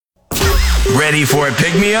Ready for a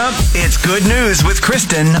pick-me-up? It's Good News with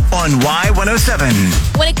Kristen on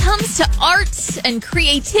Y107. When it comes to art and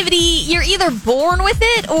creativity, you're either born with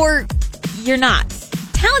it or you're not.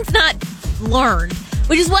 Talent's not learned,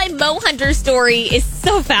 which is why Mo Hunter's story is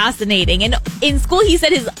so fascinating. And in school, he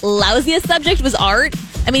said his lousiest subject was art.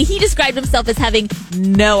 I mean, he described himself as having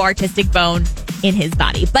no artistic bone in his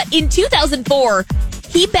body. But in 2004,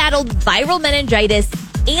 he battled viral meningitis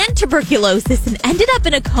and tuberculosis and ended up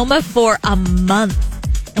in a coma for a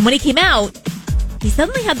month. And when he came out, he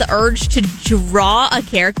suddenly had the urge to draw a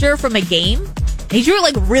character from a game. And he drew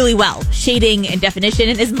it really well, shading and definition.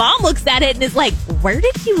 And his mom looks at it and is like, where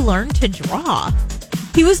did you learn to draw?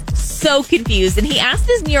 He was so confused, and he asked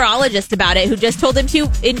his neurologist about it, who just told him to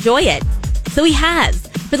enjoy it. So he has.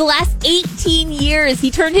 For the last 18 years,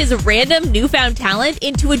 he turned his random newfound talent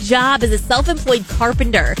into a job as a self-employed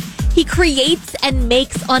carpenter. He creates and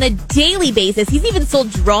makes on a daily basis. He's even sold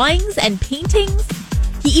drawings and paintings.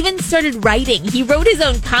 He even started writing. He wrote his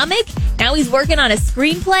own comic. Now he's working on a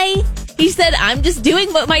screenplay. He said, I'm just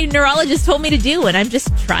doing what my neurologist told me to do, and I'm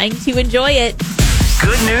just trying to enjoy it.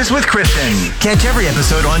 Good News with Kristen. Catch every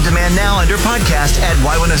episode on demand now under podcast at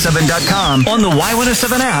Y107.com, on the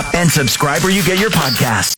Y107 app, and subscribe where you get your podcasts.